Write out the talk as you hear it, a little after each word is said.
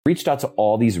Reached out to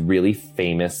all these really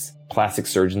famous plastic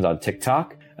surgeons on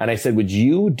TikTok. And I said, would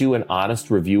you do an honest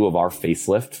review of our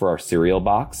facelift for our cereal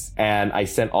box? And I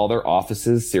sent all their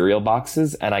offices cereal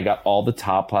boxes, and I got all the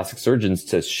top plastic surgeons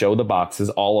to show the boxes,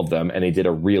 all of them. And they did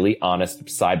a really honest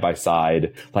side by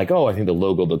side, like, oh, I think the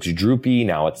logo looks droopy.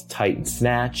 Now it's tight and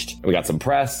snatched. And we got some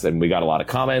press and we got a lot of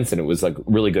comments, and it was like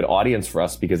really good audience for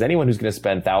us, because anyone who's going to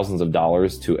spend thousands of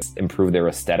dollars to improve their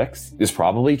aesthetics is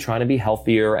probably trying to be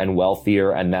healthier and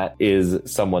wealthier. And that is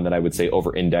someone that I would say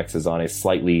over indexes on a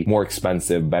slightly more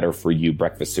expensive, better for you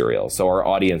breakfast cereal. So our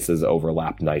audiences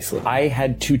overlapped nicely. I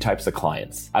had two types of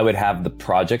clients. I would have the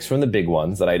projects from the big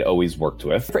ones that I'd always worked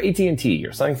with for AT&T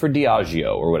or something for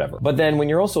Diageo or whatever. But then when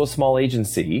you're also a small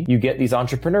agency, you get these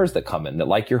entrepreneurs that come in that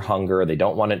like your hunger. They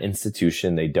don't want an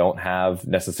institution. They don't have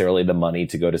necessarily the money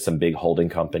to go to some big holding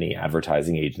company,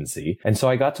 advertising agency. And so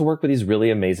I got to work with these really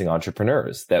amazing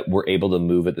entrepreneurs that were able to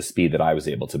move at the speed that I was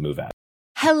able to move at.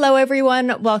 Hello,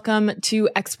 everyone. Welcome to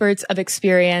Experts of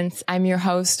Experience. I'm your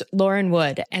host, Lauren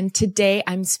Wood, and today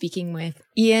I'm speaking with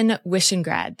Ian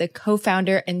Wishingrad, the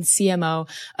co-founder and CMO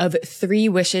of 3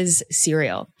 Wishes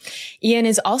Cereal. Ian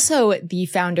is also the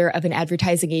founder of an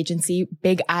advertising agency,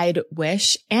 Big Eyed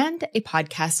Wish, and a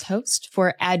podcast host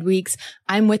for Adweek's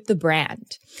I'm With the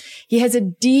Brand. He has a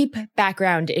deep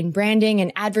background in branding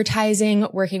and advertising,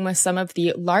 working with some of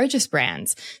the largest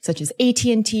brands, such as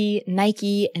AT&T,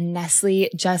 Nike, and Nestle,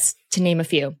 just to name a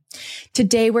few.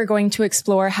 Today, we're going to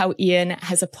explore how Ian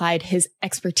has applied his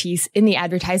expertise in the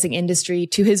advertising industry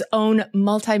to his own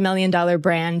multi-million-dollar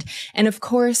brand, and of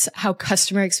course, how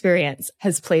customer experience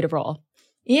has played a role.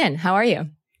 Ian, how are you?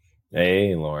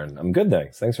 Hey, Lauren. I'm good,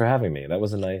 thanks. Thanks for having me. That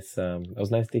was nice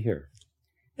to hear.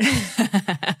 You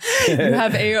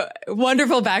have a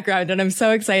wonderful background, and I'm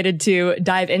so excited to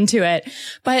dive into it.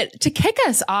 But to kick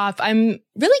us off, I'm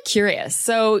really curious.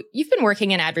 So you've been working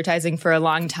in advertising for a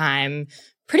long time,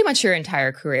 pretty much your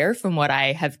entire career from what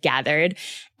I have gathered.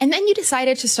 And then you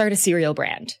decided to start a cereal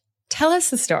brand. Tell us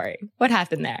the story. What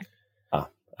happened there?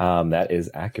 That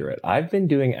is accurate. I've been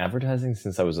doing advertising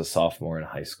since I was a sophomore in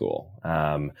high school.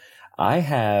 I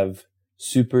have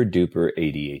super duper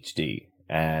ADHD.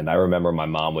 And I remember my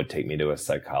mom would take me to a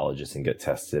psychologist and get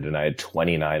tested, and I had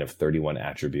 29 of 31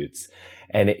 attributes.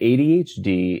 And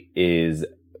ADHD is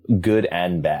good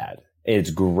and bad. It's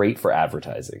great for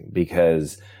advertising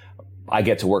because I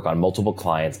get to work on multiple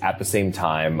clients at the same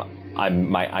time.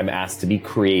 I'm asked to be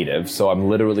creative, so I'm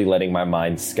literally letting my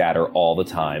mind scatter all the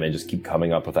time and just keep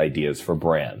coming up with ideas for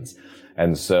brands.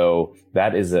 And so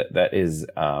that is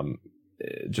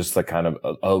just like kind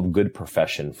of a good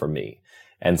profession for me,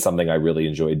 and something I really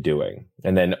enjoyed doing.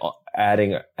 And then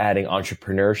adding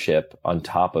entrepreneurship on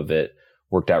top of it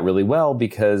worked out really well,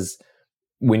 because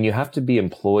when you have to be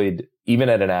employed, even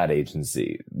at an ad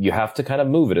agency, you have to kind of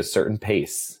move at a certain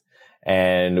pace.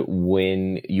 And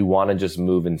when you want to just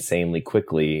move insanely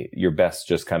quickly, you're best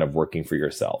just kind of working for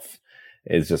yourself,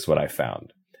 is just what I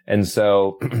found. And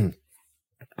so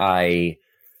I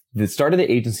started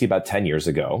the agency about 10 years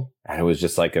ago, and it was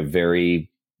just like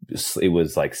it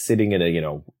was like sitting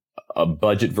in a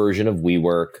budget version of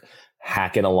WeWork,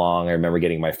 hacking along. I remember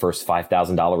getting my first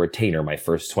 $5,000 retainer, my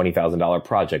first $20,000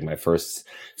 project, my first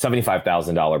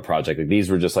 $75,000 project. Like, these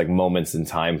were just like moments in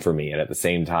time for me. And at the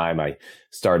same time, I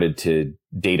started to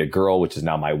date a girl, which is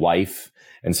now my wife.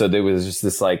 And so there was just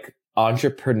this like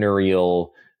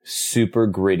entrepreneurial, super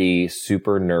gritty,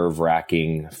 super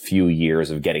nerve-wracking few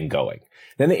years of getting going.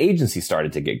 Then the agency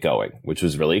started to get going, which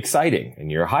was really exciting.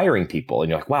 And you're hiring people and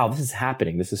you're like, wow, this is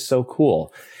happening. This is so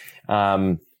cool.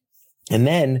 And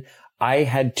then I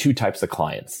had two types of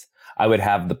clients. I would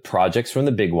have the projects from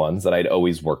the big ones that I'd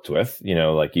always worked with,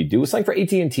 like you do something for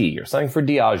AT&T or something for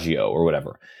Diageo or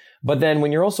whatever. But then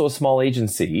when you're also a small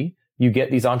agency, you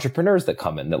get these entrepreneurs that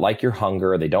come in that like your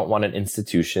hunger. They don't want an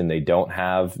institution. They don't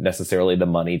have necessarily the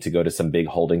money to go to some big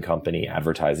holding company,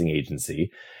 advertising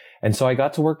agency. And so I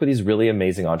got to work with these really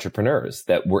amazing entrepreneurs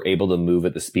that were able to move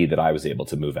at the speed that I was able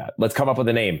to move at. Let's come up with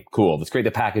a name. Cool. Let's create the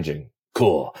packaging.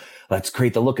 Cool. Let's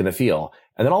create the look and the feel.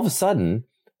 And then all of a sudden,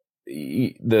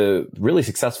 the really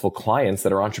successful clients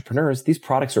that are entrepreneurs, these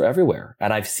products are everywhere.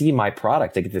 And I've seen my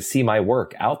product. I get to see my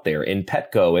work out there in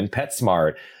Petco and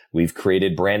PetSmart. We've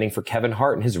created branding for Kevin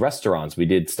Hart and his restaurants. We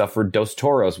did stuff for Dos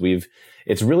Toros.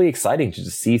 It's really exciting to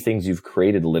just see things you've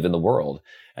created live in the world.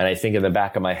 And I think in the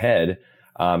back of my head,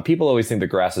 people always think the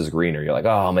grass is greener. You're like,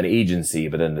 oh, I'm an agency.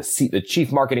 But then the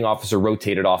chief marketing officer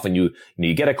rotated off, and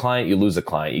you get a client, you lose a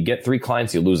client. You get 3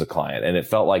 clients, you lose a client. And it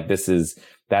felt like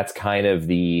that's kind of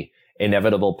the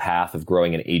inevitable path of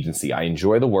growing an agency. I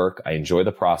enjoy the work. I enjoy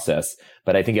the process.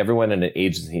 But I think everyone in an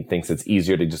agency thinks it's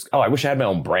easier to just, I wish I had my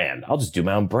own brand. I'll just do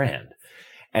my own brand.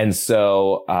 And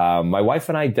so my wife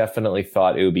and I definitely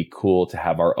thought it would be cool to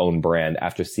have our own brand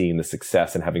after seeing the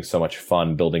success and having so much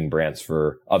fun building brands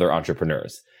for other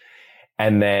entrepreneurs.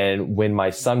 And then when my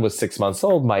son was 6 months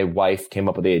old, my wife came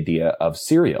up with the idea of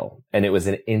cereal. And it was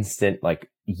an instant like,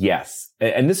 yes.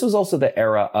 And this was also the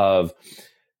era of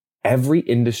every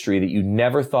industry that you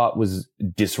never thought was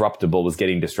disruptible was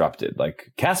getting disrupted.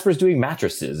 Like Casper's doing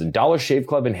mattresses and Dollar Shave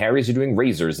Club and Harry's are doing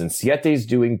razors and Siete's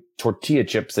doing tortilla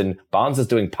chips and Bonds is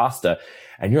doing pasta.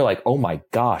 And you're like, oh my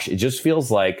gosh, it just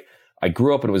feels like I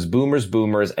grew up and it was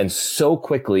boomers. And so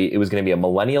quickly it was going to be a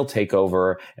millennial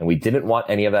takeover. And we didn't want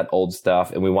any of that old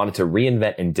stuff. And we wanted to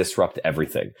reinvent and disrupt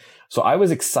everything. So I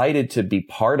was excited to be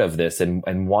part of this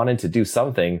and wanted to do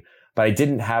something, but I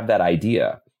didn't have that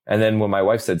idea. And then when my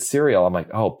wife said cereal, I'm like,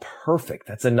 oh, perfect.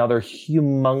 That's another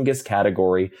humongous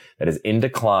category that is in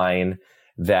decline,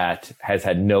 that has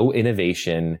had no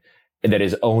innovation, that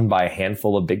is owned by a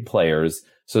handful of big players.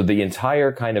 So the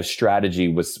entire kind of strategy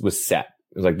was set.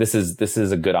 It was like, this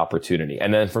is a good opportunity.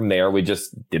 And then from there, we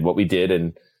just did what we did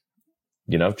and,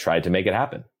 tried to make it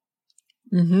happen.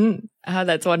 Mm-hmm. Oh,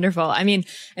 that's wonderful. I mean,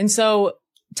 and so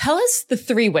tell us the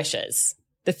 3 wishes,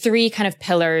 the 3 kind of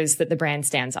pillars that the brand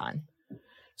stands on.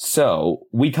 So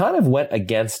we kind of went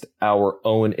against our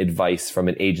own advice from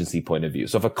an agency point of view.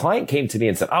 So if a client came to me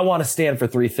and said, I want to stand for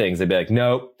 3 things, I'd be like,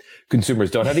 no,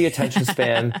 consumers don't have the attention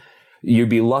span. You'd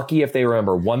be lucky if they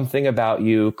remember one thing about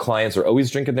you. Clients are always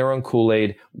drinking their own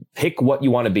Kool-Aid. Pick what you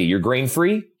want to be. You're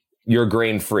grain-free, you're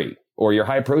grain-free. Or you're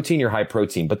high protein, you're high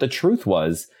protein. But the truth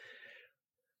was,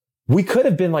 we could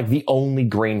have been like the only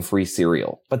grain-free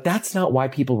cereal. But that's not why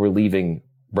people were leaving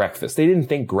breakfast. They didn't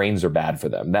think grains are bad for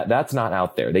them. That's not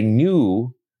out there. They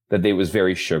knew that it was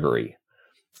very sugary.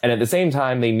 And at the same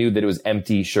time, they knew that it was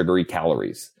empty, sugary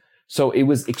calories. So it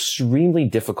was extremely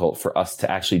difficult for us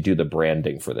to actually do the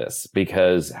branding for this,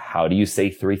 because how do you say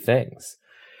 3 things?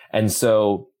 And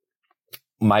so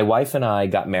my wife and I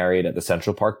got married at the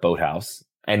Central Park Boathouse,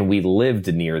 and we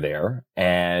lived near there,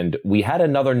 and we had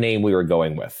another name we were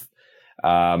going with.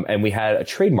 And we had a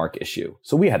trademark issue.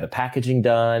 So we had the packaging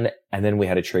done, and then we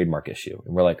had a trademark issue.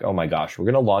 And we're like, oh my gosh, we're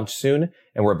going to launch soon,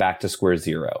 and we're back to square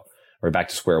zero. We're back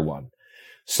to square one.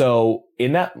 So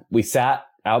in that, we sat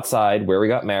outside where we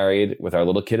got married with our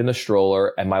little kid in the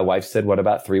stroller, and my wife said, what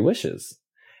about 3 wishes?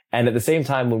 And at the same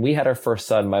time, when we had our first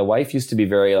son, my wife used to be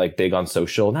very big on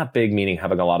social, not big meaning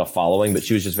having a lot of following, but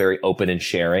she was just very open and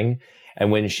sharing. And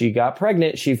when she got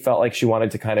pregnant, she felt like she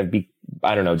wanted to kind of be,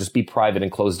 just be private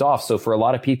and closed off. So for a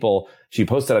lot of people, she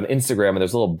posted on Instagram and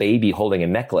there's a little baby holding a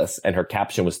necklace and her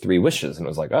caption was 3 wishes. And it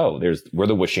was like, oh, we're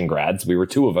the Wishingrads. We were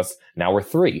 2 of us. Now we're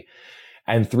 3.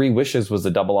 And 3 wishes was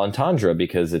a double entendre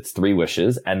because it's 3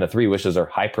 wishes. And the 3 wishes are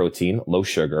high protein, low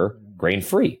sugar, grain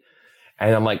free.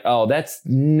 And I'm like, oh, that's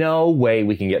no way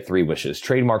we can get 3 wishes.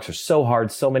 Trademarks are so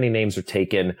hard. So many names are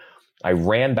taken. I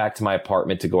ran back to my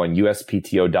apartment to go on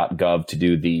uspto.gov to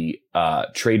do the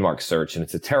trademark search. And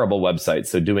it's a terrible website.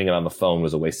 So doing it on the phone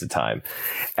was a waste of time.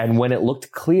 And when it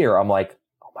looked clear, I'm like,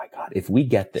 oh my God, if we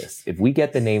get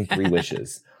the name 3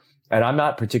 wishes, and I'm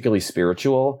not particularly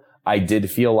spiritual, I did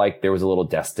feel like there was a little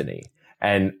destiny.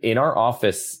 And in our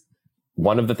office,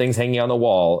 one of the things hanging on the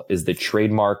wall is the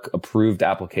trademark approved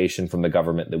application from the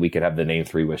government that we could have the name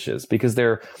 3 wishes, because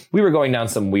we were going down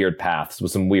some weird paths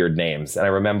with some weird names. And I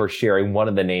remember sharing one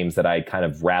of the names that I kind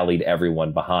of rallied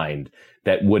everyone behind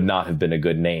that would not have been a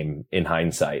good name in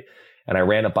hindsight. And I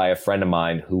ran it by a friend of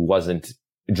mine who wasn't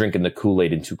drinking the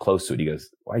Kool-Aid and too close to it. He goes,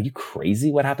 are you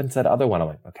crazy? What happened to that other one? I'm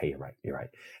like, okay, you're right.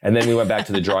 And then we went back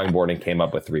to the drawing board and came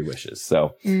up with 3 wishes.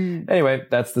 So anyway,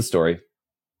 that's the story.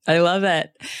 I love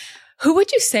it. Who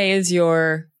would you say is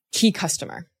your key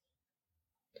customer?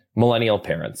 Millennial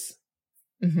parents.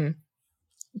 Mm-hmm.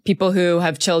 People who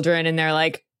have children and they're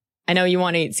like, I know you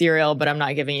want to eat cereal, but I'm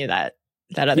not giving you that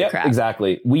other crap.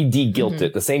 Exactly. We de-guilt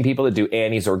it. The same people that do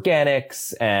Annie's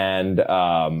Organics and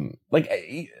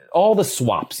all the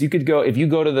swaps. You could go, if you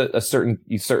go to a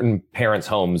certain parents'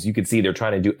 homes, you could see they're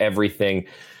trying to do everything.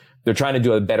 They're trying to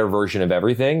do a better version of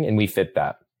everything, and we fit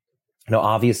that. Now,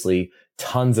 obviously,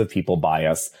 tons of people buy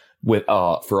us with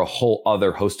for a whole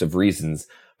other host of reasons.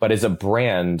 But as a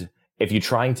brand, if you're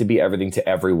trying to be everything to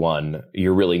everyone,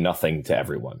 you're really nothing to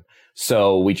everyone.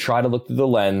 So we try to look through the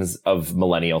lens of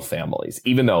millennial families,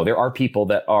 even though there are people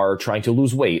that are trying to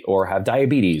lose weight or have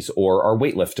diabetes or are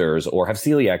weightlifters or have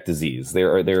celiac disease.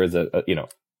 There is a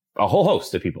whole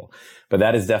host of people, but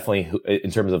that is definitely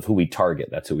in terms of who we target.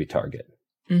 That's who we target.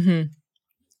 Mm-hmm.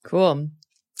 Cool.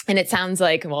 And it sounds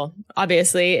like, well,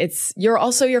 obviously you're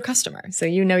also your customer. So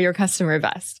you know your customer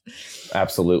best.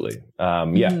 Absolutely.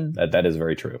 Yeah, that is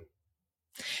very true.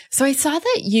 So I saw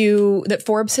that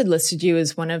Forbes had listed you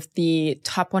as one of the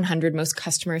top 100 most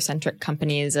customer-centric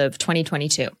companies of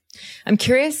 2022. I'm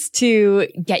curious to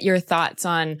get your thoughts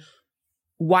on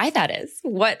why that is.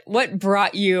 What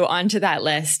brought you onto that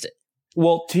list?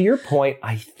 Well, to your point,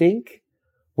 I think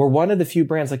we're one of the few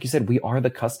brands, like you said, we are the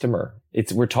customer.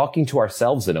 We're talking to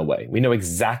ourselves in a way. We know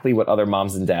exactly what other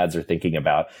moms and dads are thinking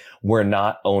about. We're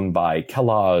not owned by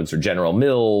Kellogg's or General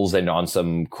Mills and on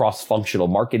some cross-functional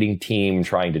marketing team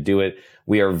trying to do it.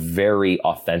 We are very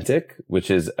authentic, which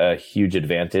is a huge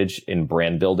advantage in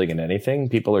brand building and anything.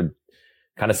 People are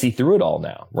kind of see through it all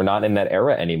now. We're not in that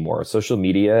era anymore. Social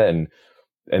media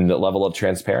and the level of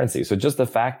transparency. So just the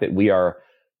fact that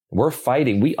we're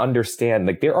fighting, we understand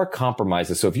like there are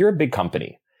compromises. So if you're a big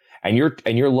company and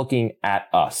you're looking at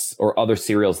us or other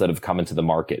cereals that have come into the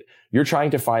market, you're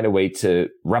trying to find a way to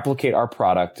replicate our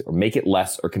product or make it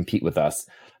less or compete with us.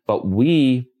 But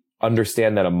we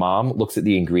understand that a mom looks at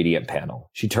the ingredient panel.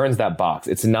 She turns that box.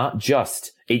 It's not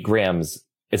just 8 grams.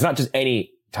 It's not just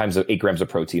any times of 8 grams of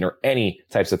protein or any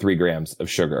types of 3 grams of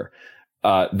sugar.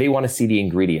 They want to see the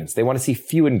ingredients. They want to see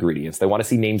few ingredients. They want to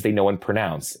see names they know and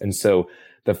pronounce. And so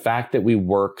the fact that we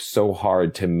work so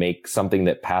hard to make something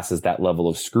that passes that level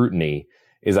of scrutiny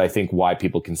is, I think, why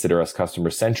people consider us customer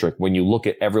centric. When you look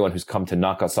at everyone who's come to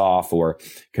knock us off or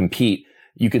compete,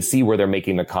 you could see where they're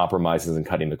making the compromises and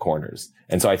cutting the corners.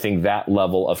 And so I think that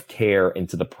level of care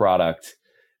into the product,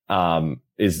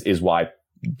 is why,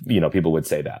 people would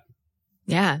say that.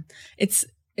 Yeah. It's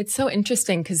so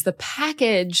interesting because the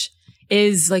package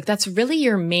is like, that's really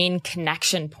your main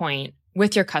connection point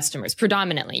with your customers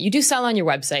predominantly. You do sell on your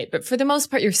website, but for the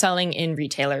most part, you're selling in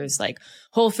retailers like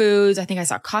Whole Foods. I think I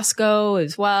saw Costco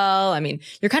as well. I mean,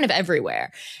 you're kind of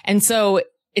everywhere. And so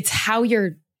it's how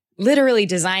you're literally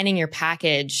designing your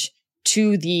package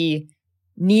to the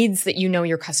needs that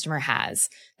your customer has.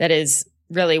 That is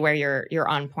really where you're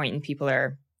on point and people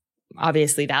are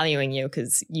obviously valuing you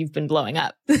because you've been blowing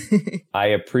up. I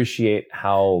appreciate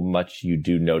how much you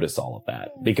do notice all of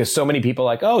that because so many people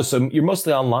are like, oh, so you're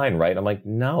mostly online, right? I'm like,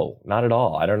 no, not at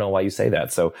all. I don't know why you say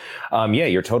that. So, yeah,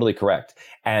 you're totally correct.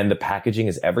 And the packaging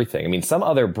is everything. I mean, some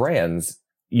other brands,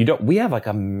 we have like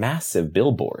a massive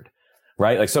billboard,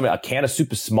 right? Like a can of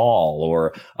soup is small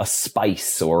or a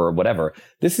spice or whatever.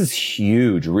 This is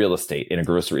huge real estate in a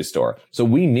grocery store. So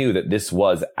we knew that this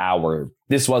was our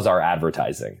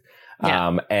advertising.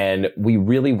 Yeah. And we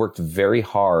really worked very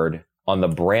hard on the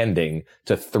branding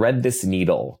to thread this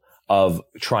needle of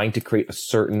trying to create a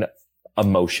certain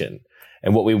emotion.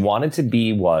 And what we wanted to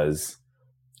be was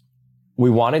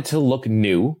we wanted to look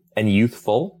new and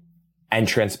youthful and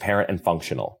transparent and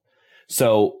functional.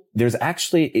 So there's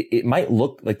actually, it might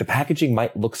look like the packaging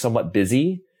might look somewhat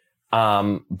busy.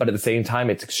 But at the same time,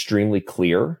 it's extremely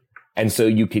clear. And so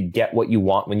you could get what you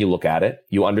want when you look at it.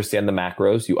 You understand the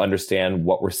macros. You understand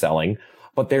what we're selling.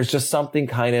 But there's just something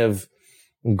kind of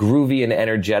groovy and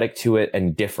energetic to it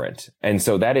and different. And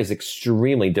so that is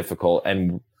extremely difficult.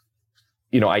 And,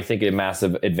 I think a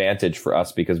massive advantage for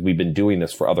us because we've been doing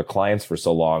this for other clients for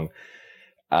so long,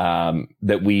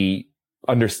 that we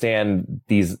understand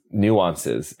these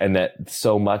nuances and that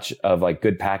so much of like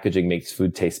good packaging makes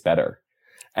food taste better.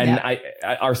 And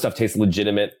our stuff tastes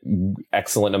legitimate,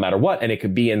 excellent no matter what. And it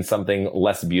could be in something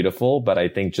less beautiful. But I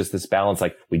think just this balance,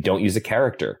 like we don't use a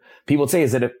character. People would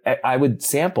say, I would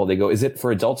sample. They go, is it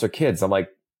for adults or kids? I'm like,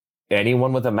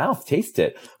 anyone with a mouth taste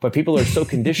it. But people are so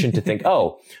conditioned to think,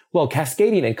 oh, well,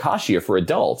 Cascadian and Kashi are for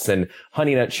adults and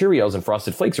Honey Nut Cheerios and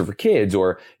Frosted Flakes are for kids,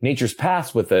 or Nature's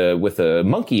Pass with a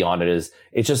monkey on it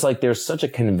it's just like there's such a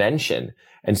convention.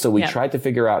 And so we tried to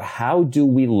figure out how do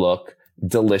we look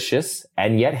delicious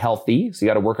and yet healthy. So you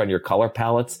got to work on your color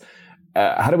palettes.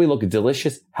 How do we look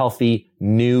delicious, healthy,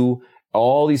 new,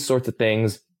 all these sorts of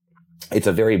things? It's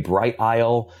a very bright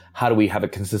aisle. How do we have a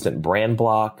consistent brand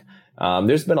block?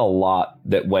 There's been a lot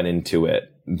that went into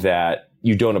it that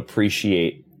you don't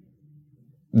appreciate,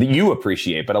 that you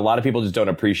appreciate, but a lot of people just don't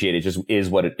appreciate it. It just is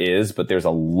what it is. But there's a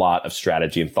lot of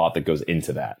strategy and thought that goes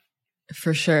into that.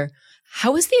 For sure.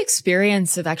 How was the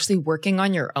experience of actually working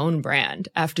on your own brand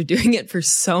after doing it for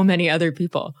so many other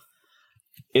people?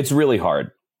 It's really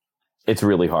hard. It's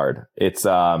really hard. It's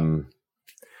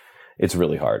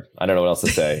really hard. I don't know what else to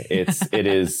say. It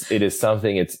is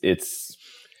something. You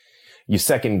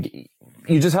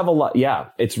just have a lot.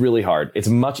 Yeah, it's really hard. It's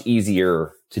much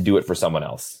easier to do it for someone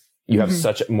else. You have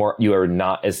you are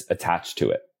not as attached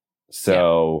to it.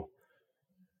 So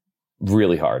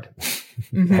really hard.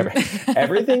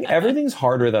 Everything's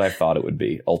harder than I thought it would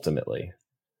be ultimately.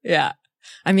 Yeah.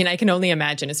 I mean, I can only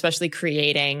imagine, especially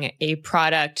creating a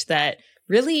product that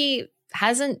really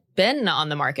hasn't been on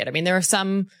the market. I mean, there are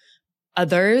some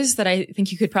others that I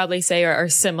think you could probably say are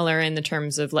similar in the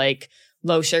terms of like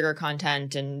low sugar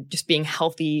content and just being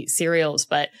healthy cereals.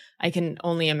 But I can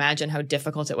only imagine how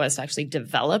difficult it was to actually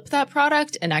develop that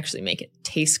product and actually make it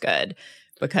taste good,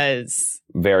 because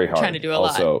very hard. Trying to do a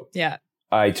also, lot. Yeah.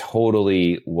 I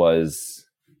totally was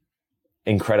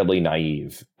incredibly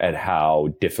naive at how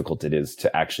difficult it is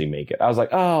to actually make it. I was like,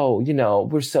 oh,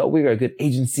 we're a good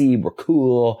agency. We're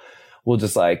cool. We'll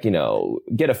just like,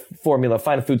 get a formula,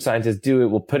 find a food scientist, do it.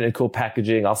 We'll put it in cool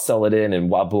packaging. I'll sell it in and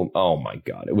wow, boom. Oh my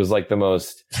God. It was like the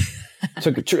most, it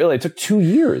took 2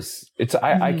 years.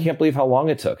 I can't believe how long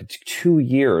it took. It took 2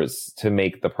 years to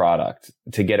make the product,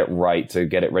 to get it right, to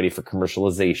get it ready for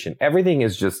commercialization. Everything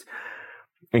is just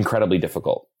incredibly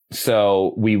difficult.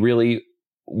 So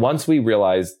once we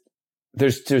realized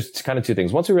there's kind of two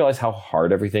things. Once we realized how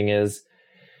hard everything is,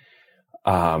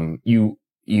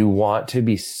 you want to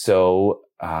be so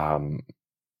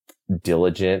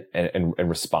diligent and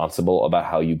responsible about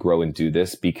how you grow and do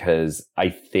this, because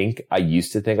I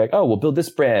used to think like, oh, we'll build this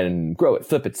brand, grow it,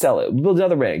 flip it, sell it. We'll build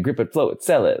another brand, grip it, flow it,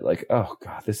 sell it. Like, oh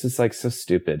God, this is like so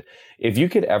stupid. If you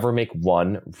could ever make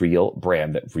one real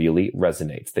brand that really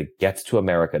resonates, that gets to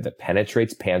America, that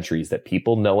penetrates pantries, that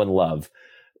people know and love,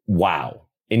 wow,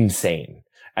 insane.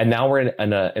 And now we're in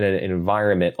an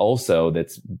environment also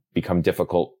that's become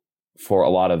difficult for a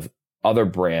lot of other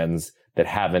brands that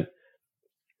haven't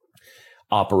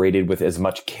operated with as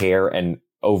much care and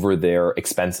over their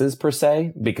expenses per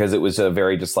se, because it was a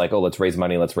very just like, oh, let's raise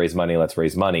money.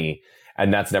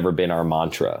 And that's never been our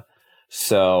mantra.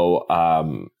 So,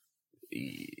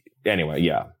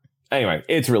 anyway,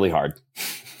 it's really hard.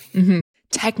 Mm-hmm.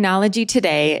 Technology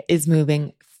today is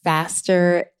moving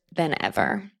faster than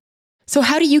ever. So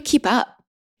how do you keep up?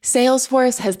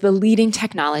 Salesforce has the leading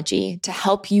technology to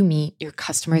help you meet your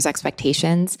customers'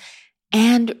 expectations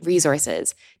and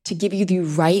resources to give you the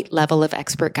right level of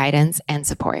expert guidance and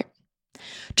support.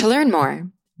 To learn more,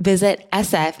 visit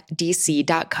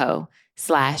sfdc.co/SF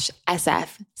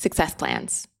success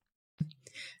plans.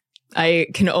 I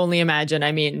can only imagine.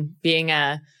 I mean, being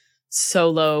a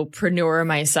solopreneur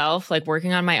myself, like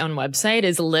working on my own website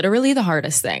is literally the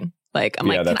hardest thing. Like,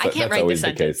 I can't write the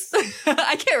sentence.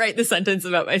 I can't write the sentence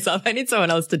about myself. I need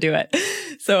someone else to do it.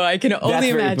 So I can only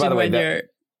imagine when you're...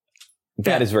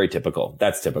 That is very typical.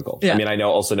 That's typical. Yeah. I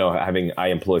mean, I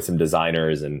employ some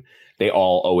designers and they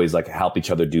all always like help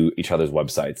each other do each other's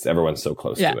websites. Everyone's so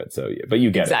close to it. So, yeah, but you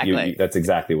get it. That's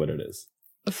exactly what it is.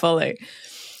 Fully.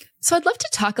 So I'd love to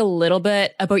talk a little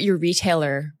bit about your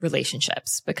retailer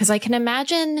relationships, because I can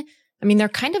imagine, I mean, they're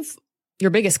kind of your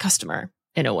biggest customer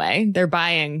in a way. They're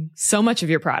buying so much of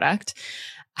your product.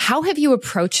 How have you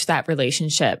approached that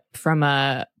relationship from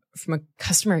a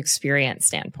customer experience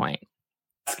standpoint?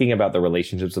 Asking about the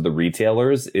relationships with the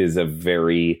retailers is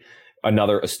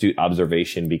another astute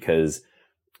observation, because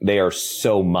they are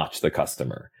so much the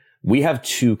customer. We have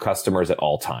two customers at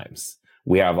all times.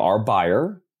 We have our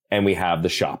buyer and we have the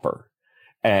shopper,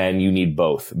 and you need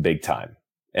both big time.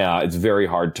 It's very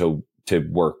hard to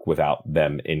work without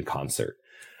them in concert.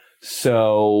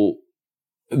 So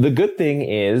the good thing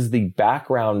is the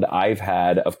background I've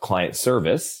had of client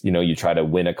service, you try to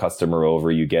win a customer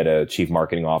over, you get a chief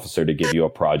marketing officer to give you a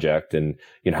project, and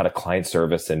how to client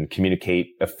service and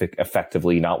communicate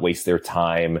effectively, not waste their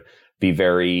time, be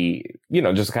very,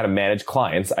 just kind of manage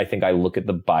clients. I think I look at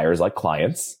the buyers like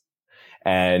clients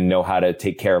and know how to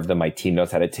take care of them. My team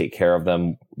knows how to take care of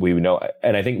them. We know,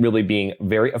 and I think really being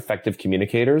very effective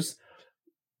communicators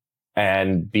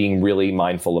and being really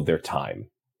mindful of their time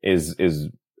is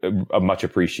much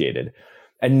appreciated.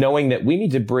 And knowing that we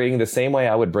need to bring the same way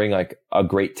I would bring like a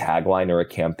great tagline or a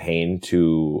campaign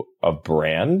to a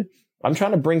brand, I'm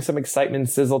trying to bring some excitement and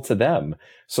sizzle to them.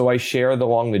 So I share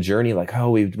along the journey, like, oh,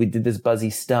 we did this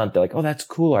buzzy stunt. They're like, oh, that's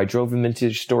cool. I drove them into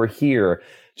your store here.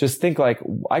 Just think like,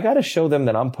 I got to show them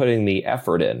that I'm putting the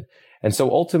effort in. And so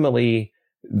ultimately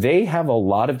they have a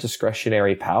lot of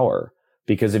discretionary power,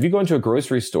 because if you go into a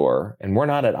grocery store and we're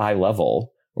not at eye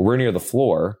level or we're near the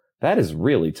floor, that is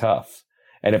really tough.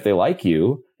 And if they like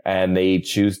you and they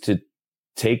choose to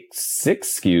take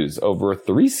 6 SKUs over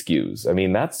 3 SKUs, I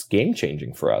mean, that's game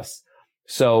changing for us.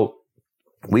 So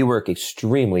we work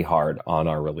extremely hard on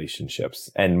our relationships,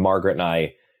 and Margaret and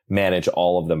I manage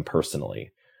all of them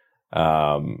personally.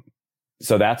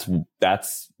 So that's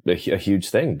a huge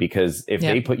thing, because if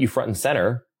they put you front and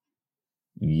center,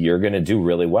 you're going to do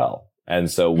really well.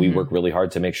 And so we work really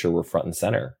hard to make sure we're front and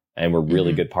center, and we're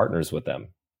really good partners with them.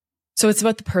 So it's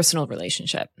about the personal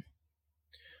relationship.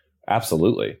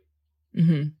 Absolutely.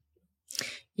 Mm-hmm.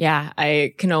 Yeah,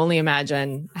 I can only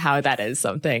imagine how that is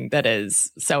something that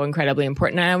is so incredibly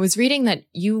important. And I was reading that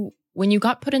you when you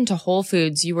got put into Whole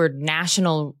Foods, you were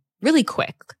national really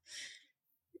quick.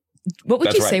 What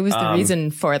would you say was the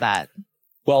reason for that?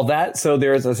 Well, as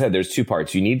I said, there's two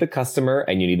parts. You need the customer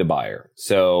and you need the buyer.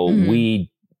 So we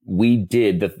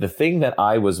did the thing that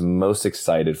I was most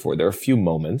excited for. There are a few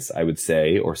moments, I would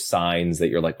say, or signs that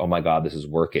you're like, oh my God, this is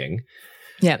working.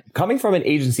 Yeah. Coming from an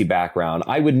agency background,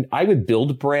 I would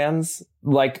build brands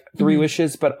like Three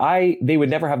Wishes, but they would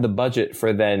never have the budget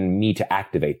for then me to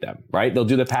activate them, right? They'll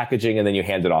do the packaging and then you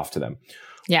hand it off to them.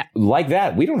 Yeah. Like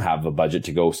that, we don't have a budget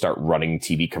to go start running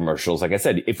TV commercials. Like I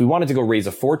said, if we wanted to go raise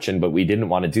a fortune, but we didn't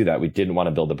want to do that. We didn't want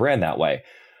to build a brand that way.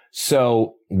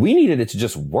 So we needed it to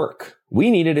just work. We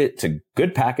needed it to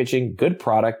good packaging, good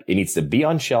product. It needs to be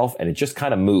on shelf and it just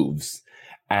kind of moves.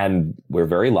 And we're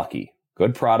very lucky.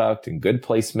 Good product and good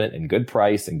placement and good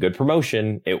price and good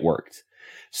promotion. It worked.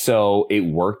 So it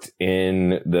worked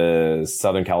in the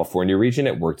Southern California region.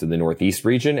 It worked in the Northeast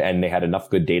region, and they had enough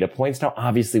good data points. Now,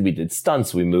 obviously we did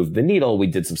stunts. We moved the needle. We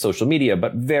did some social media,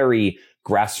 but very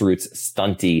grassroots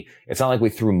stunty. It's not like we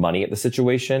threw money at the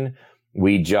situation.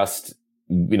 We just,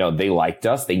 they liked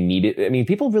us. They needed,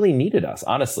 people really needed us,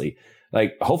 honestly.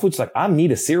 Like Whole Foods, like, I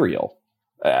need a cereal.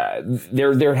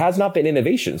 There has not been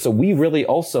innovation. So we really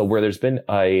also, where there's been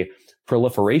a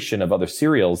proliferation of other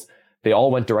cereals, they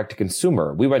all went direct to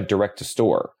consumer. We went direct to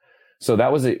store. So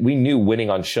that was it. We knew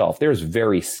winning on shelf. There's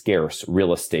very scarce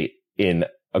real estate in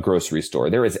a grocery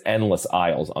store. There is endless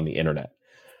aisles on the internet.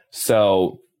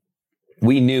 So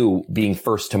we knew being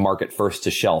first to market, first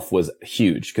to shelf was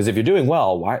huge. Because if you're doing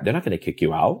well, they're not going to kick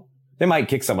you out. They might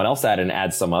kick someone else out and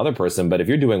add some other person. But if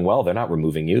you're doing well, they're not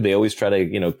removing you. They always try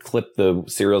to, clip the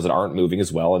cereals that aren't moving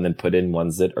as well and then put in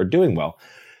ones that are doing well.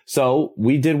 So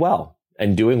we did well.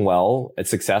 And doing well at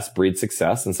success breeds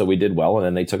success. And so we did well. And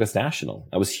then they took us national.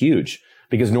 That was huge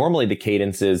because normally the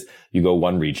cadence is you go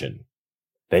one region,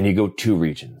 then you go two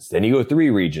regions, then you go three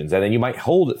regions, and then you might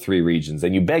hold at three regions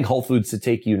and you beg Whole Foods to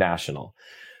take you national.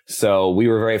 So we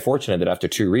were very fortunate that after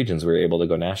two regions, we were able to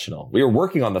go national. We were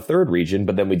working on the third region,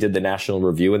 but then we did the national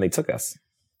review and they took us.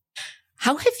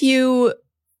 How have you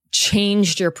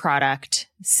changed your product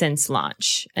since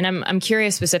launch? And I'm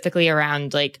curious specifically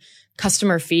around like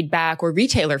customer feedback or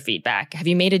retailer feedback. Have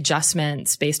you made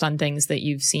adjustments based on things that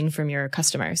you've seen from your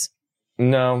customers?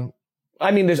 No.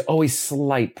 There's always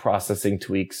slight processing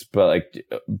tweaks, but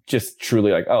just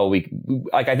truly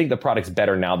I think the product's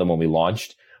better now than when we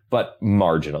launched, but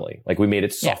marginally. Like we made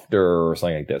it softer or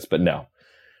something like this, but no,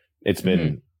 it's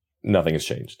been, nothing has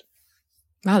changed.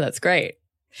 Wow, that's great.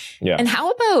 Yeah. And how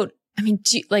about,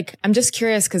 I'm just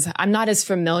curious because I'm not as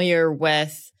familiar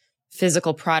with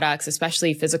physical products,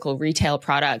 especially physical retail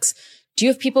products. Do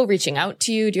you have people reaching out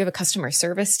to you? Do you have a customer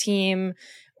service team?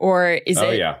 Or is it?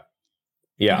 Oh, yeah.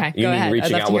 Yeah. Okay, go ahead.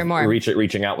 I'd love to hear more.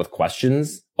 Reaching out with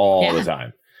questions all the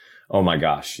time. Oh my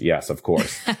gosh. Yes, of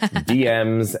course.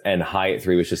 DMs and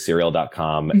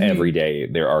hi@threewishescereal.com. Every day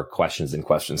there are questions and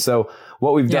questions. So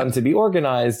what we've done to be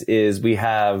organized is we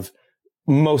have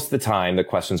most of the time the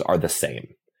questions are the same.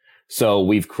 So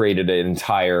we've created an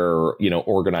entire,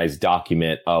 organized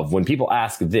document of when people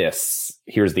ask this,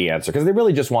 here's the answer. Because they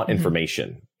really just want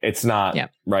information. It's not,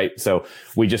 right? So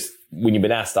when you've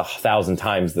been asked 1,000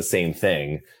 times the same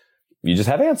thing, you just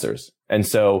have answers. And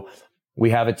so we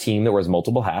have a team that wears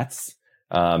multiple hats.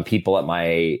 People at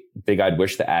my Big I'd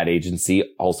Wish, the ad agency,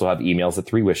 also have emails at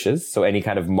Three Wishes. So any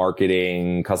kind of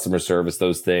marketing, customer service,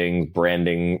 those things,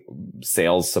 branding,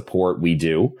 sales support, we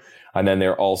do. And then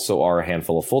there also are a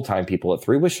handful of full-time people at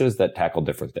Three Wishes that tackle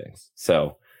different things.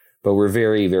 So, but we're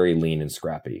very, very lean and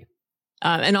scrappy.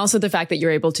 And also the fact that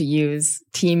you're able to use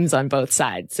teams on both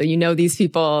sides. So, these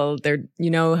people,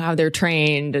 how they're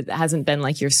trained. It hasn't been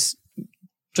like you're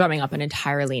drumming up an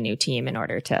entirely new team in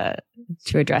order to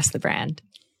address the brand.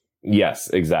 Yes,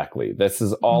 exactly. This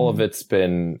is all of it's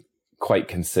been quite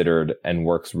considered and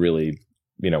works really,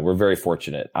 we're very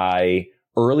fortunate.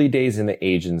 Early days in the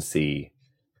agency,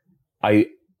 a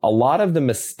lot of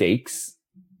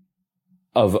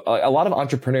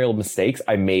entrepreneurial mistakes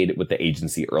I made with the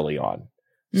agency early on.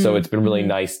 So it's been really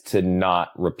nice to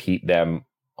not repeat them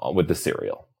with the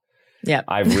cereal. Yeah.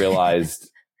 I've realized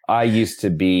I used to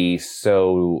be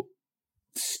so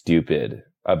stupid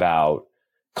about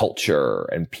culture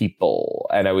and people.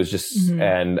 And I was just,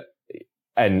 and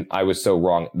I was so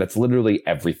wrong. That's literally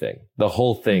everything. The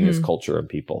whole thing is culture and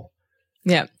people.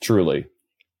 Yeah. Truly.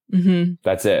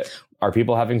 That's it. Are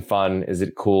people having fun? Is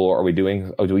it cool?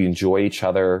 Do we enjoy each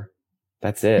other?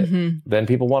 That's it. Then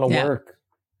people want to work.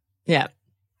 Yeah.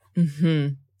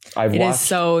 It is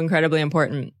so incredibly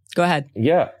important. Go ahead.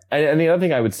 Yeah. And the other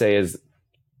thing I would say is,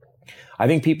 I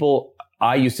think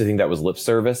I used to think that was lip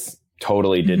service.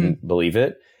 Totally didn't believe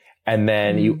it. And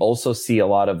then you also see a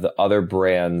lot of the other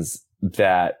brands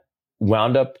that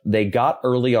wound up, they got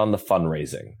early on the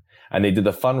fundraising and they did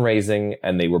the fundraising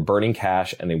and they were burning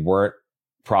cash and they weren't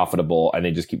profitable and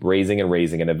they just keep raising and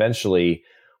raising. And eventually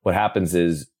what happens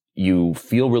is you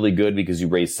feel really good because you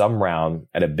raised some round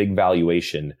at a big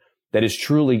valuation that is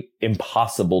truly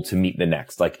impossible to meet the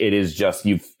next. Like it is just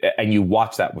and you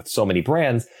watch that with so many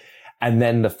brands. And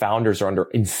then the founders are under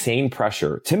insane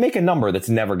pressure to make a number that's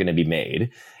never going to be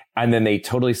made. And then they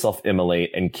totally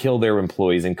self-immolate and kill their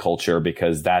employees and culture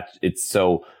because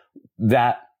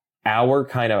our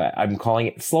kind of, I'm calling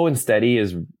it slow and steady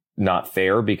is not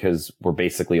fair because we're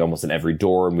basically almost in every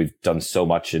door and we've done so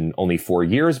much in only 4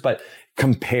 years. But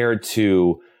compared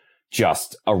to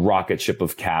just a rocket ship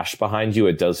of cash behind you,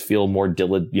 it does feel more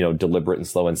deliberate and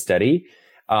slow and steady.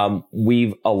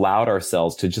 We've allowed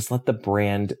ourselves to just let the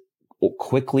brand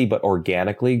quickly but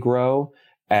organically grow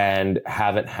and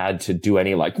haven't had to do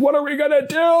any like, what are we going to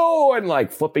do? And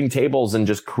like flipping tables and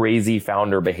just crazy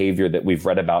founder behavior that we've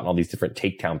read about in all these different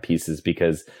takedown pieces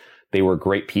because they were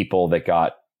great people that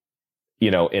got,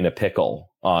 in a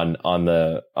pickle on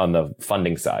the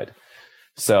funding side.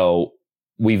 So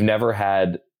we've never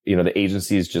had, the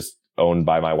agency is just owned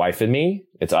by my wife and me.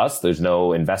 It's us. There's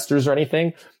no investors or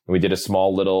anything. We did a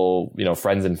small little,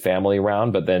 friends and family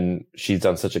round, but then she's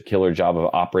done such a killer job of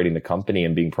operating the company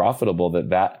and being profitable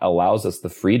that allows us the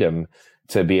freedom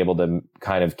to be able to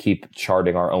kind of keep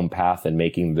charting our own path and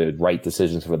making the right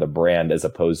decisions for the brand as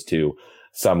opposed to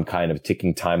some kind of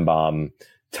ticking time bomb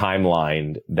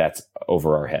timeline that's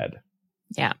over our head.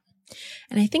 Yeah.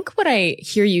 And I think what I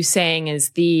hear you saying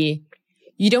is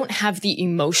you don't have the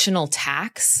emotional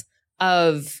tax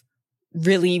of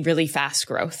really, really fast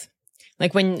growth.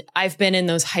 Like when I've been in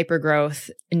those hyper growth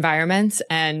environments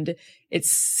and it's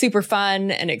super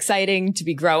fun and exciting to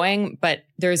be growing, but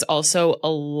there's also a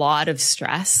lot of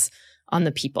stress on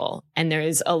the people and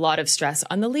there's a lot of stress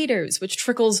on the leaders, which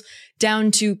trickles down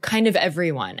to kind of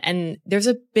everyone. And there's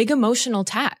a big emotional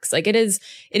tax. Like it is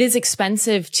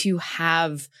expensive to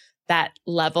have that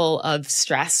level of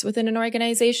stress within an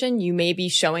organization. You may be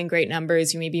showing great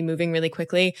numbers, you may be moving really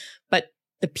quickly, but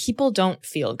the people don't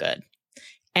feel good.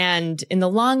 And in the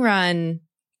long run,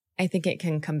 I think it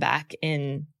can come back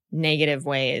in negative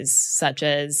ways, such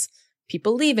as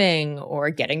people leaving or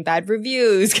getting bad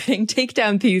reviews, getting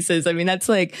takedown pieces. I mean, that's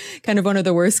like kind of one of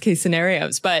the worst case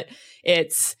scenarios, but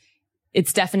it's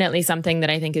definitely something that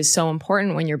I think is so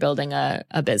important when you're building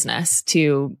a business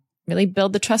to really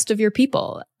build the trust of your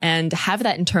people and have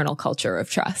that internal culture of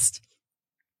trust.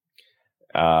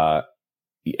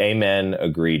 Amen.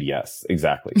 Agreed. Yes,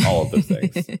 exactly. All of those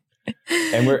things.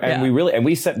 And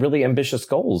we set really ambitious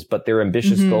goals, but they're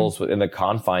ambitious goals within the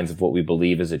confines of what we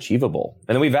believe is achievable.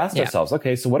 And then we've asked ourselves,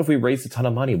 okay, so what if we raised a ton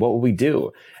of money? What would we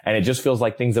do? And it just feels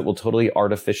like things that will totally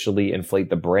artificially inflate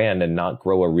the brand and not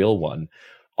grow a real one.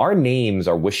 Our names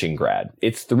are Wishingrad.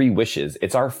 It's 3 wishes.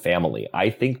 It's our family. I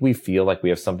think we feel like we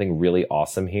have something really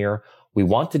awesome here. We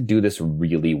want to do this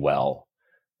really well.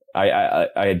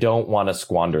 I don't want to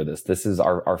squander this. This is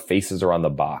our faces are on the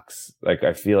box. Like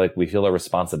I feel like we feel a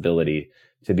responsibility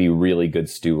to be really good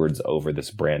stewards over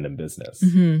this brand and business.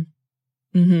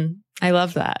 I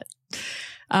love that.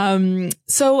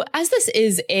 So as this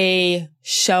is a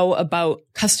show about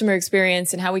customer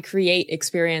experience and how we create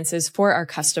experiences for our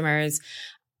customers,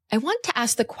 I want to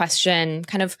ask the question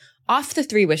kind of off the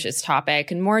 3 wishes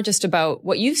topic and more just about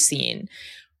what you've seen.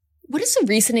 What is a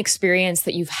recent experience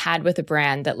that you've had with a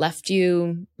brand that left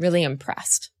you really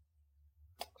impressed?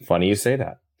 Funny you say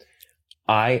that.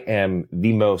 I am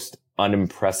the most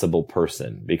unimpressible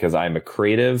person because I'm a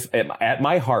creative. At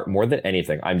my heart, more than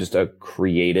anything, I'm just a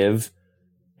creative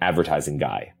advertising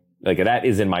guy. Like that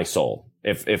is in my soul.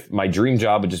 If my dream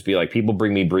job would just be like people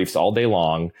bring me briefs all day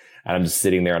long and I'm just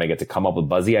sitting there and I get to come up with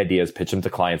buzzy ideas, pitch them to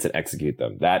clients and execute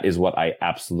them. That is what I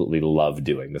absolutely love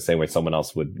doing. The same way someone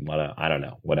else would want to, I don't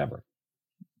know, whatever.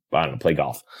 I don't know, play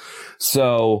golf.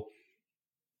 So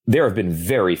there have been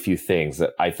very few things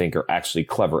that I think are actually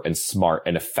clever and smart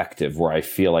and effective where I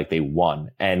feel like they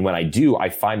won. And when I do, I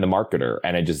find the marketer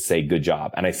and I just say, good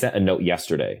job. And I sent a note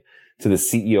yesterday to the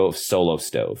CEO of Solo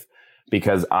Stove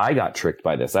because I got tricked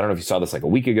by this. I don't know if you saw this like a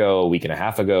week and a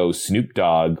half ago, Snoop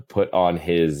Dogg put on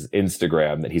his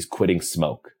Instagram that he's quitting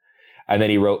smoke. And then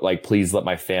he wrote like, please let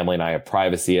my family and I have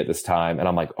privacy at this time. And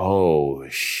I'm like, oh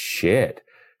shit.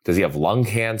 Does he have lung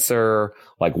cancer?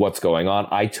 Like what's going on?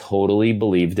 I totally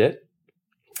believed it.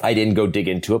 I didn't go dig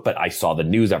into it, but I saw the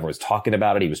news. Everyone was talking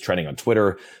about it. He was trending on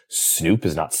Twitter. Snoop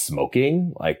is not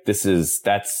smoking. Like that's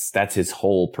his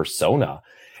whole persona.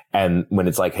 And when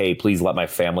it's like, hey, please let my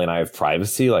family and I have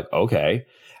privacy. Like, okay.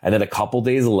 And then a couple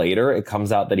days later, it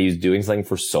comes out that he's doing something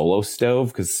for Solo Stove,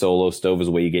 because Solo Stove is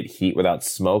where you get heat without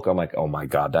smoke. I'm like, oh my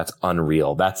God, that's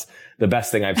unreal. That's the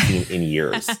best thing I've seen in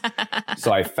years.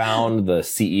 So I found the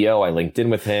CEO, I linked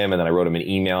in with him, and then I wrote him an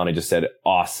email and I just said,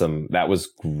 awesome. That was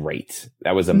great.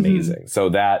 That was amazing. So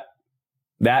that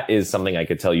is something I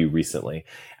could tell you recently.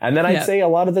 And then I'd say a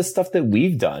lot of the stuff that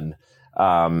we've done,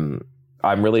 I'm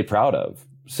really proud of.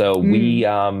 So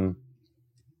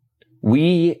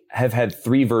we have had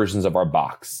 3 versions of our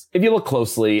box. If you look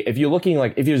closely, if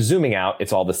you're zooming out,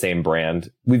 it's all the same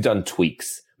brand. We've done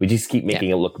tweaks. We just keep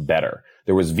making it look better.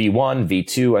 There was V1,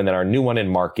 V2, and then our new one in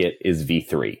market is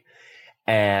V3.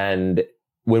 And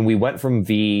when we went from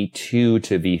V2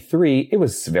 to V3, it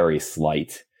was very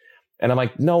slight. And I'm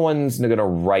like, no one's going to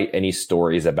write any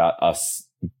stories about us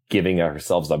giving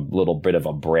ourselves a little bit of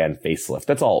a brand facelift.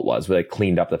 That's all it was. We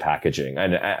cleaned up the packaging.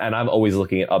 And I'm always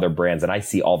looking at other brands, and I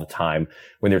see all the time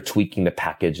when they're tweaking the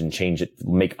package and change it,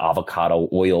 make avocado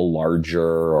oil larger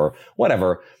or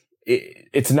whatever.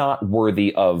 It's not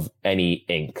worthy of any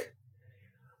ink.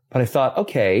 But I thought,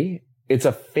 okay, it's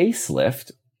a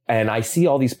facelift. And I see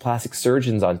all these plastic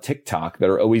surgeons on TikTok that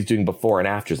are always doing before and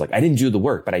afters. Like, I didn't do the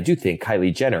work, but I do think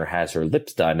Kylie Jenner has her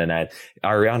lips done, and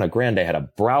Ariana Grande had a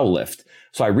brow lift.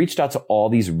 So I reached out to all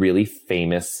these really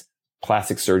famous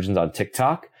plastic surgeons on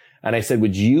TikTok. And I said,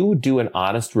 would you do an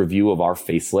honest review of our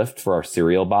facelift for our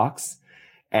cereal box?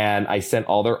 And I sent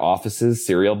all their offices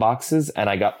cereal boxes, and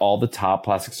I got all the top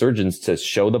plastic surgeons to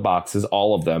show the boxes,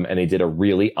 all of them. And they did a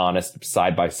really honest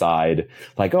side by side,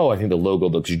 like, oh, I think the logo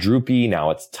looks droopy. Now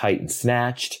it's tight and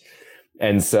snatched.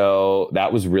 And so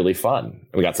that was really fun.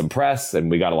 We got some press and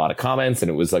we got a lot of comments,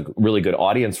 and it was like really good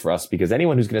audience for us, because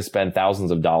anyone who's going to spend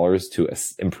thousands of dollars to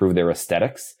improve their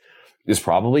aesthetics is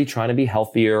probably trying to be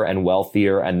healthier and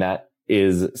wealthier. And that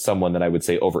is someone that I would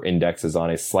say over indexes on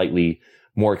a slightly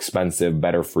more expensive,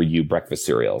 better for you breakfast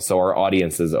cereal. So our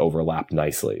audiences overlapped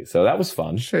nicely. So that was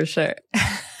fun. For sure.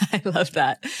 I love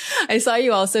that. I saw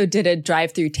you also did a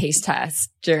drive-through taste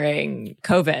test during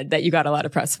COVID that you got a lot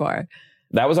of press for.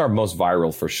 That was our most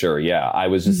viral for sure. Yeah. I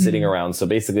was just sitting around. So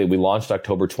basically we launched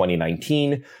October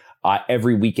 2019.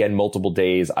 Every weekend, multiple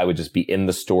days, I would just be in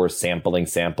the store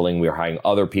sampling. We were hiring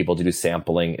other people to do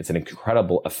sampling. It's an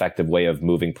incredible, effective way of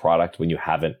moving product when you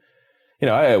haven't,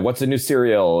 hey, what's the new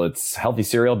cereal? It's healthy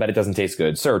cereal, but it doesn't taste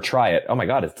good. Sir, try it. Oh my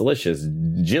God, it's delicious.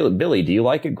 Billy, do you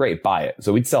like it? Great, buy it.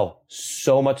 So we'd sell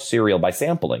so much cereal by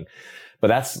sampling. But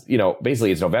that's,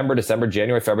 basically it's November, December,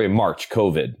 January, February, March,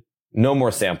 COVID. No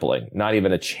more sampling, not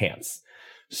even a chance.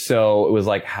 So it was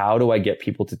like, how do I get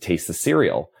people to taste the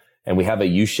cereal? And we have a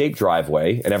U-shaped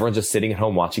driveway, and everyone's just sitting at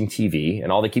home watching TV.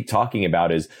 And all they keep talking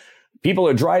about is people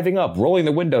are driving up, rolling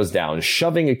the windows down,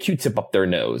 shoving a Q-tip up their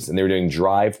nose. And they were doing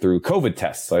drive-through COVID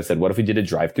tests. So I said, what if we did a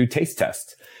drive-through taste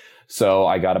test? So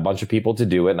I got a bunch of people to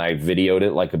do it, and I videoed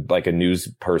it like a news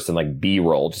person, like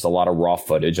B-roll, just a lot of raw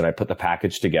footage. And I put the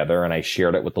package together and I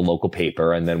shared it with the local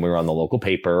paper. And then we were on the local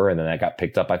paper, and then that got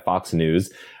picked up by Fox News.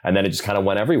 And then it just kind of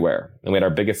went everywhere. And we had our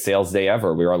biggest sales day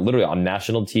ever. We were literally on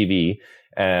national TV.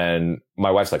 And my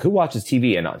wife's like, who watches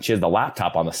TV? And she has the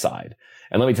laptop on the side.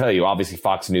 And let me tell you, obviously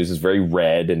Fox News is very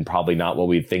red and probably not what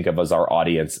we'd think of as our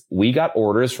audience. We got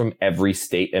orders from every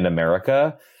state in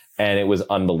America, and it was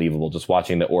unbelievable just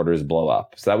watching the orders blow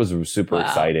up. So that was super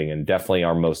exciting, and definitely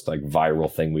our most viral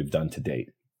thing we've done to date.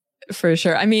 For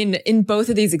sure. I mean, in both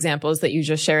of these examples that you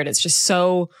just shared, it's just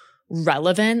so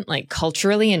relevant,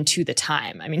 culturally and to the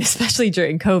time. I mean, especially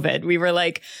during COVID, we were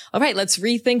like, all right, let's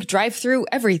rethink drive-through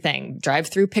everything.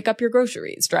 Drive-through, pick up your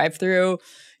groceries. Drive-through,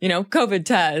 COVID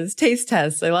tests, taste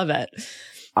tests. I love it.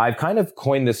 I've kind of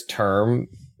coined this term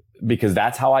because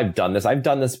that's how I've done this. I've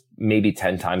done this maybe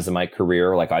 10 times in my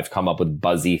career. I've come up with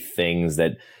buzzy things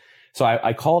so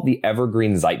I call it the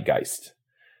evergreen zeitgeist.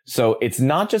 So it's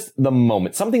not just the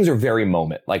moment. Some things are very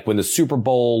moment. Like when the Super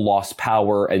Bowl lost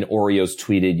power and Oreos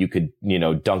tweeted you could,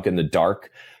 dunk in the dark.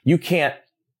 You can't.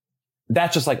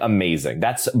 That's just amazing.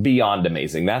 That's beyond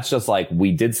amazing. That's just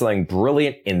we did something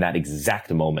brilliant in that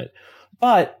exact moment.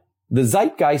 But the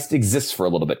zeitgeist exists for a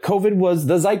little bit. COVID was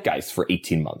the zeitgeist for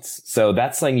 18 months. So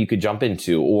that's something you could jump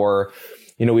into. Or,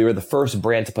 we were the first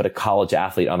brand to put a college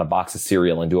athlete on a box of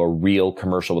cereal and do a real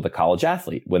commercial with a college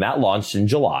athlete. When that launched in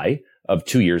July of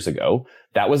 2 years ago,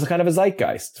 that was kind of a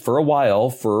zeitgeist. For a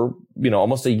while, for,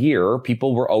 almost a year,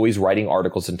 people were always writing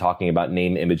articles and talking about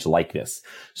name, image, likeness.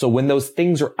 So when those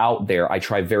things are out there, I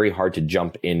try very hard to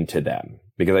jump into them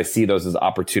because I see those as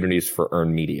opportunities for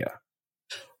earned media.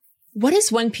 What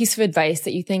is one piece of advice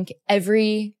that you think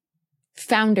every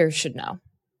founder should know?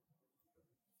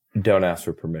 Don't ask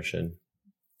for permission.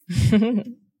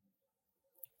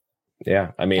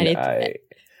 Yeah. I mean,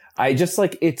 I just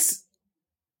like,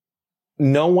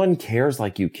 no one cares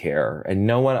like you care. And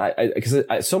no one,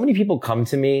 because so many people come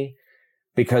to me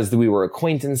because we were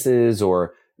acquaintances,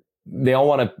 or they all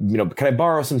want to, can I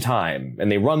borrow some time?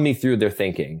 And they run me through their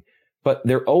thinking, but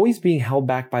they're always being held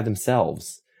back by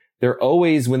themselves. They're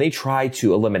always, when they try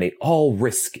to eliminate all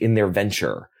risk in their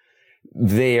venture,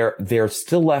 they're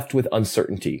still left with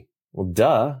uncertainty. Well,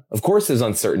 duh. Of course there's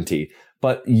uncertainty,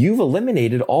 but you've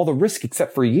eliminated all the risk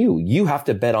except for you. You have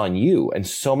to bet on you. And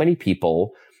so many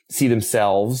people see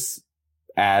themselves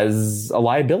as a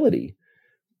liability.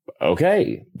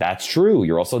 Okay, that's true.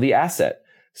 You're also the asset.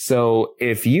 So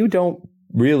if you don't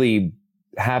really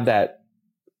have that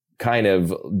kind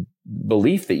of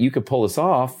belief that you could pull this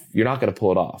off, you're not going to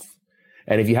pull it off.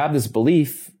 And if you have this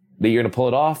belief that you're going to pull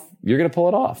it off, you're going to pull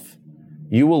it off.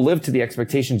 You will live to the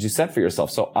expectations you set for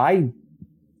yourself. So I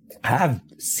have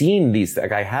seen these,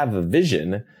 like I have a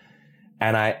vision,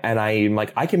 and I'm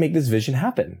like, I can make this vision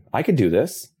happen. I could do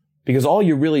this, because all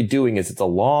you're really doing is it's a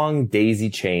long daisy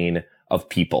chain of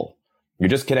people. You're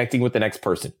just connecting with the next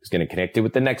person who's going to connect it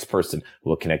with the next person who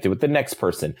will connect it with the next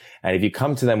person. And if you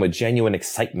come to them with genuine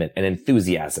excitement and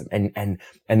enthusiasm and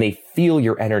they feel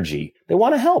your energy, they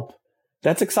want to help.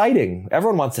 That's exciting.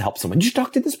 Everyone wants to help someone. You should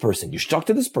talk to this person. You should talk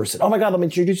to this person. Oh my God, let me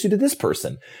introduce you to this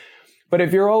person. But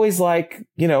if you're always like,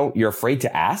 you're afraid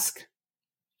to ask,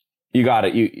 you got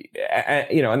it.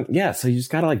 So you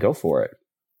just got to like go for it.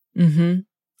 Mm-hmm.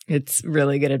 It's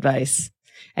really good advice.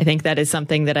 I think that is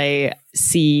something that I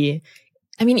see.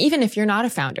 I mean, even if you're not a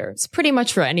founder, it's pretty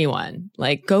much for anyone.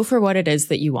 Like, go for what it is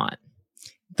that you want.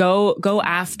 Go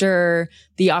after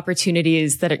the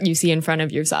opportunities that you see in front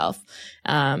of yourself.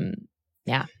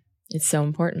 Yeah, it's so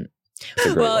important.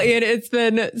 Well, Ian, it's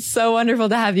been so wonderful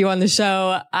to have you on the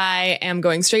show. I am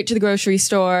going straight to the grocery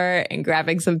store and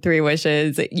grabbing some 3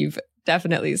 Wishes. You've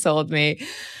definitely sold me.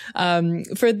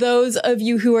 For those of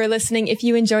you who are listening, if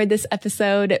you enjoyed this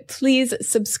episode, please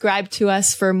subscribe to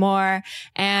us for more,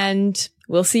 and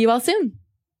we'll see you all soon.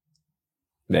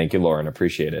 Thank you, Lauren.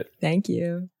 Appreciate it. Thank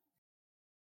you.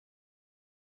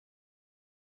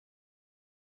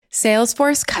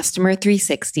 Salesforce Customer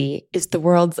 360 is the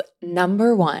world's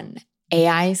 #1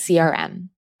 AI CRM,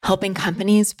 helping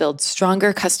companies build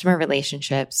stronger customer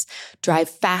relationships, drive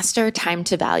faster time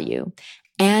to value,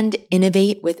 and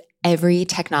innovate with every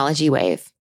technology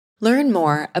wave. Learn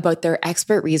more about their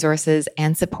expert resources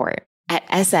and support at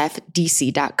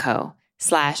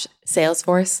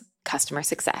sfdc.co/Salesforce Customer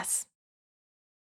Success.